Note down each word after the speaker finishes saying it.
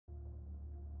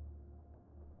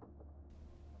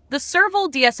The Serval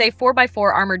DSA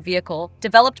 4x4 armored vehicle,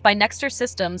 developed by Nexter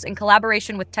Systems in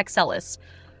collaboration with Texelis,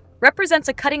 represents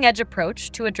a cutting-edge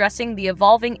approach to addressing the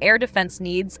evolving air defense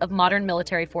needs of modern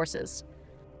military forces.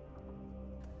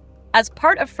 As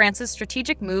part of France's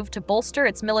strategic move to bolster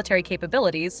its military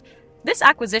capabilities, this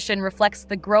acquisition reflects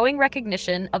the growing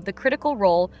recognition of the critical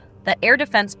role that air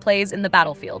defense plays in the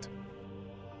battlefield.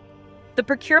 The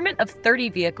procurement of 30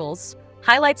 vehicles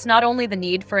highlights not only the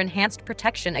need for enhanced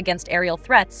protection against aerial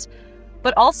threats,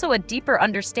 but also a deeper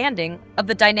understanding of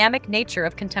the dynamic nature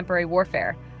of contemporary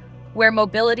warfare, where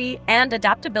mobility and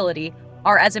adaptability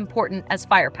are as important as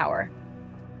firepower.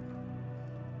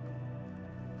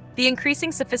 The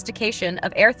increasing sophistication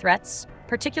of air threats,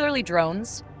 particularly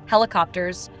drones,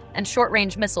 helicopters, and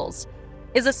short-range missiles,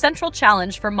 is a central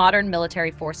challenge for modern military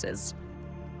forces.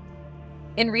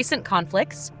 In recent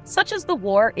conflicts, such as the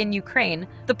war in Ukraine,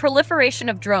 the proliferation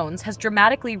of drones has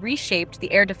dramatically reshaped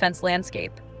the air defense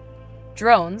landscape.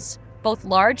 Drones, both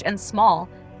large and small,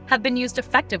 have been used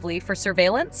effectively for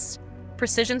surveillance,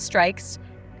 precision strikes,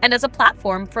 and as a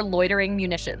platform for loitering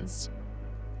munitions.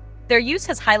 Their use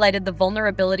has highlighted the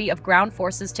vulnerability of ground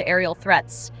forces to aerial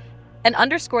threats and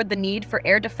underscored the need for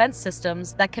air defense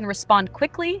systems that can respond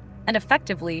quickly and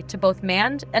effectively to both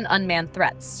manned and unmanned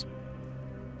threats.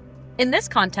 In this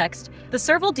context, the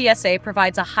Serval DSA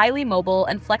provides a highly mobile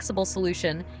and flexible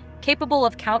solution capable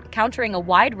of countering a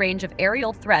wide range of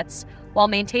aerial threats while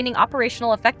maintaining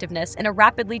operational effectiveness in a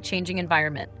rapidly changing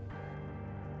environment.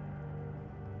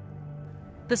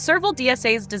 The Serval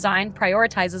DSA's design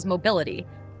prioritizes mobility,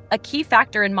 a key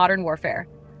factor in modern warfare.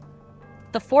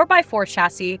 The 4x4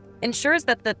 chassis ensures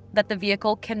that the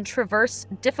vehicle can traverse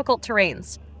difficult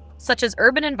terrains, such as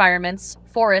urban environments,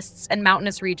 forests, and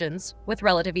mountainous regions, with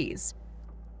relative ease.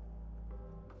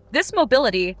 This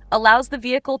mobility allows the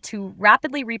vehicle to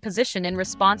rapidly reposition in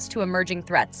response to emerging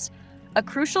threats, a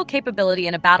crucial capability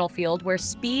in a battlefield where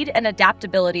speed and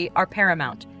adaptability are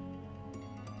paramount.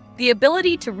 The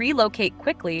ability to relocate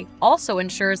quickly also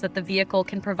ensures that the vehicle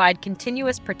can provide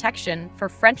continuous protection for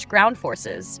French ground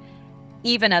forces,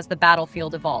 even as the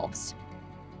battlefield evolves.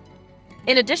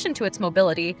 In addition to its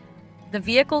mobility, the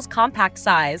vehicle's compact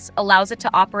size allows it to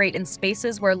operate in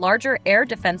spaces where larger air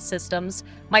defense systems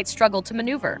might struggle to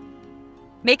maneuver,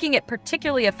 making it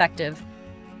particularly effective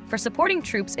for supporting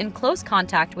troops in close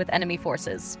contact with enemy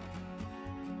forces.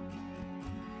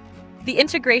 The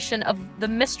integration of the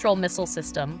MISTRAL missile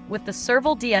system with the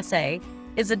Serval DSA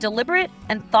is a deliberate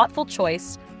and thoughtful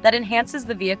choice that enhances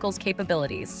the vehicle's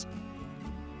capabilities.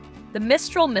 The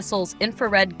MISTRAL missile's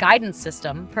infrared guidance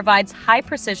system provides high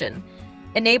precision,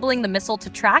 enabling the missile to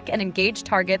track and engage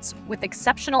targets with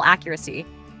exceptional accuracy,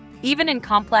 even in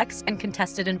complex and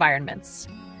contested environments.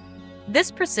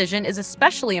 This precision is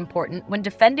especially important when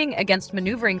defending against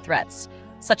maneuvering threats,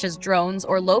 such as drones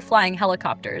or low-flying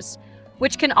helicopters,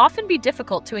 which can often be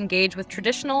difficult to engage with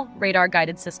traditional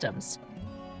radar-guided systems.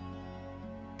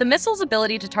 The missile's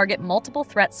ability to target multiple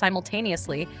threats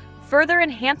simultaneously further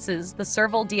enhances the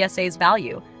Serval DSA's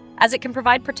value, as it can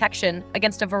provide protection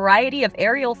against a variety of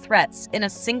aerial threats in a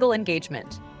single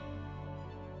engagement.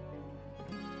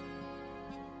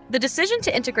 The decision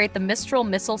to integrate the MISTRAL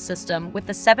missile system with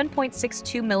the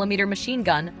 7.62mm machine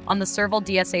gun on the Serval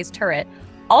DSA's turret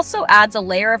also adds a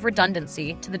layer of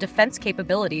redundancy to the defense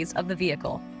capabilities of the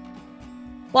vehicle.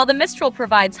 While the MISTRAL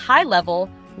provides high-level,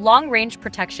 long-range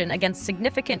protection against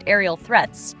significant aerial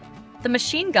threats, the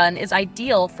machine gun is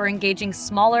ideal for engaging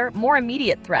smaller, more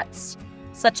immediate threats,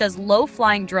 such as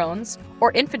low-flying drones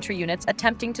or infantry units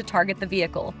attempting to target the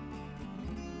vehicle.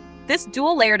 This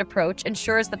dual-layered approach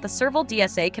ensures that the Serval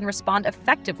DSA can respond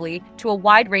effectively to a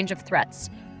wide range of threats,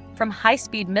 from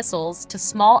high-speed missiles to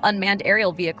small unmanned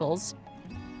aerial vehicles.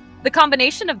 The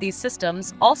combination of these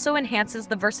systems also enhances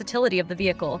the versatility of the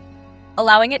vehicle,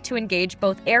 allowing it to engage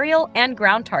both aerial and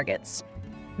ground targets,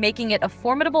 making it a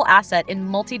formidable asset in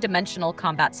multi-dimensional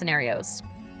combat scenarios.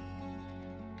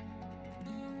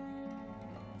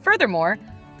 Furthermore,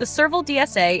 the Serval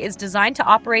DSA is designed to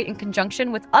operate in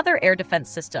conjunction with other air defense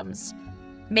systems,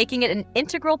 making it an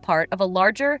integral part of a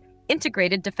larger,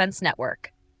 integrated defense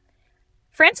network.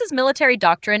 France's military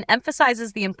doctrine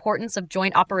emphasizes the importance of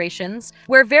joint operations,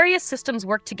 where various systems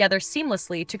work together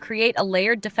seamlessly to create a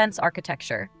layered defense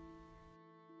architecture.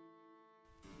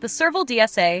 The Serval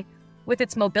DSA, with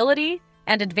its mobility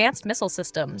and advanced missile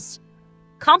systems,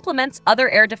 complements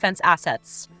other air defense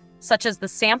assets, such as the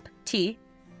SAMP-T,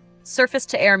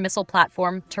 surface-to-air missile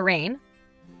platform Terrain,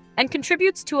 and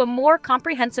contributes to a more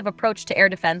comprehensive approach to air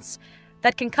defense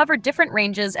that can cover different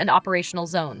ranges and operational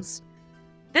zones.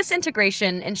 This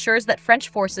integration ensures that French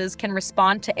forces can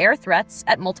respond to air threats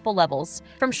at multiple levels,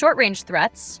 from short-range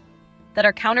threats that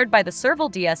are countered by the Serval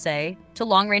DSA to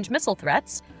long-range missile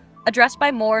threats, addressed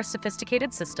by more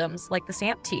sophisticated systems like the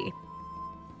SAMP-T.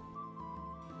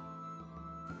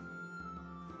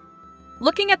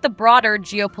 Looking at the broader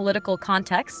geopolitical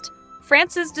context,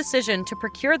 France's decision to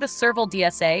procure the Serval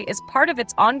DSA is part of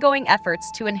its ongoing efforts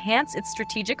to enhance its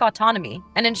strategic autonomy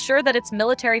and ensure that its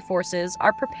military forces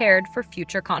are prepared for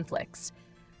future conflicts.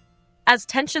 As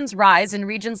tensions rise in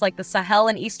regions like the Sahel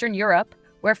and Eastern Europe,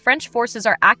 where French forces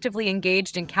are actively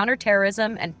engaged in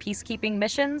counterterrorism and peacekeeping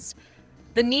missions,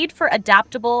 the need for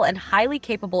adaptable and highly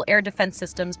capable air defense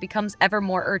systems becomes ever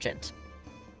more urgent.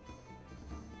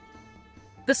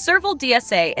 The Serval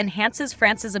DSA enhances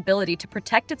France's ability to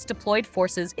protect its deployed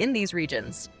forces in these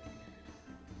regions,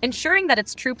 ensuring that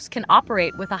its troops can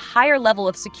operate with a higher level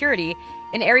of security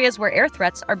in areas where air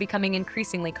threats are becoming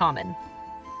increasingly common.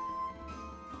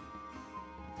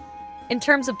 In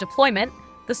terms of deployment,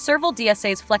 the Serval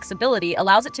DSA's flexibility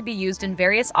allows it to be used in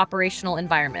various operational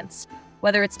environments,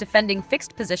 whether it's defending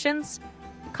fixed positions,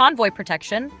 convoy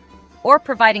protection, or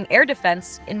providing air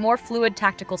defense in more fluid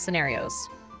tactical scenarios.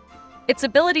 Its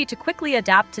ability to quickly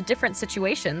adapt to different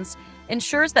situations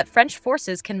ensures that French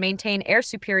forces can maintain air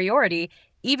superiority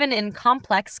even in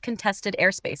complex, contested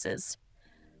airspaces.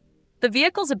 The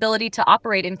vehicle's ability to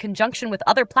operate in conjunction with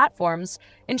other platforms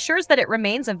ensures that it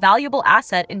remains a valuable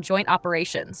asset in joint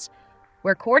operations,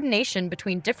 where coordination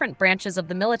between different branches of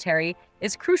the military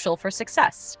is crucial for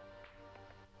success.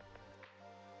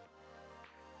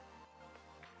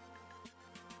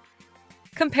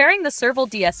 Comparing the Serval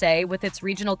DSA with its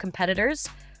regional competitors,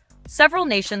 several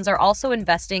nations are also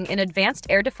investing in advanced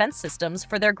air defense systems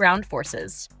for their ground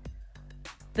forces.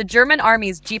 The German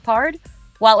Army's Gepard,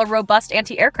 while a robust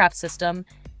anti-aircraft system,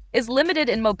 is limited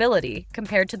in mobility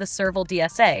compared to the Serval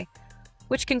DSA,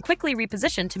 which can quickly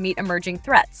reposition to meet emerging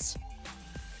threats.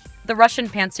 The Russian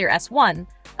Pantsir S-1,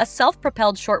 a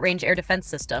self-propelled short-range air defense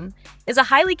system, is a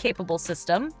highly capable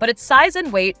system, but its size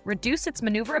and weight reduce its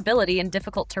maneuverability in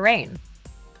difficult terrain.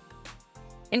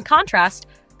 In contrast,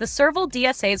 the Serval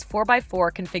DSA's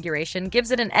 4x4 configuration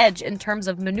gives it an edge in terms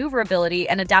of maneuverability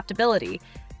and adaptability,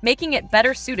 making it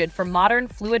better suited for modern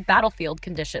fluid battlefield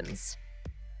conditions.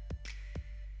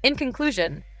 In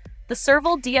conclusion, the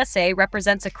Serval DSA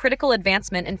represents a critical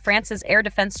advancement in France's air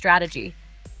defense strategy.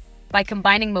 By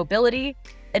combining mobility,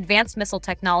 advanced missile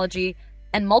technology,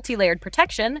 and multi-layered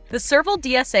protection, the Serval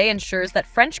DSA ensures that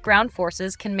French ground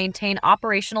forces can maintain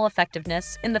operational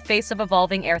effectiveness in the face of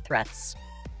evolving air threats.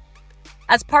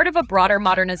 As part of a broader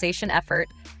modernization effort,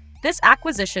 this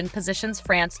acquisition positions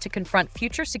France to confront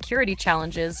future security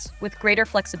challenges with greater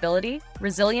flexibility,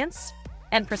 resilience,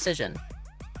 and precision.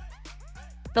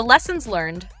 The lessons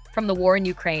learned from the war in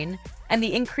Ukraine and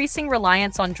the increasing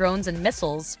reliance on drones and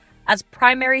missiles as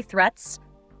primary threats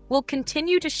will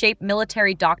continue to shape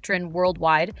military doctrine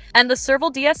worldwide, and the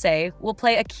Serval DSA will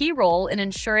play a key role in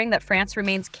ensuring that France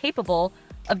remains capable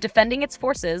of defending its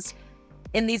forces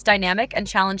in these dynamic and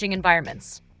challenging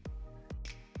environments.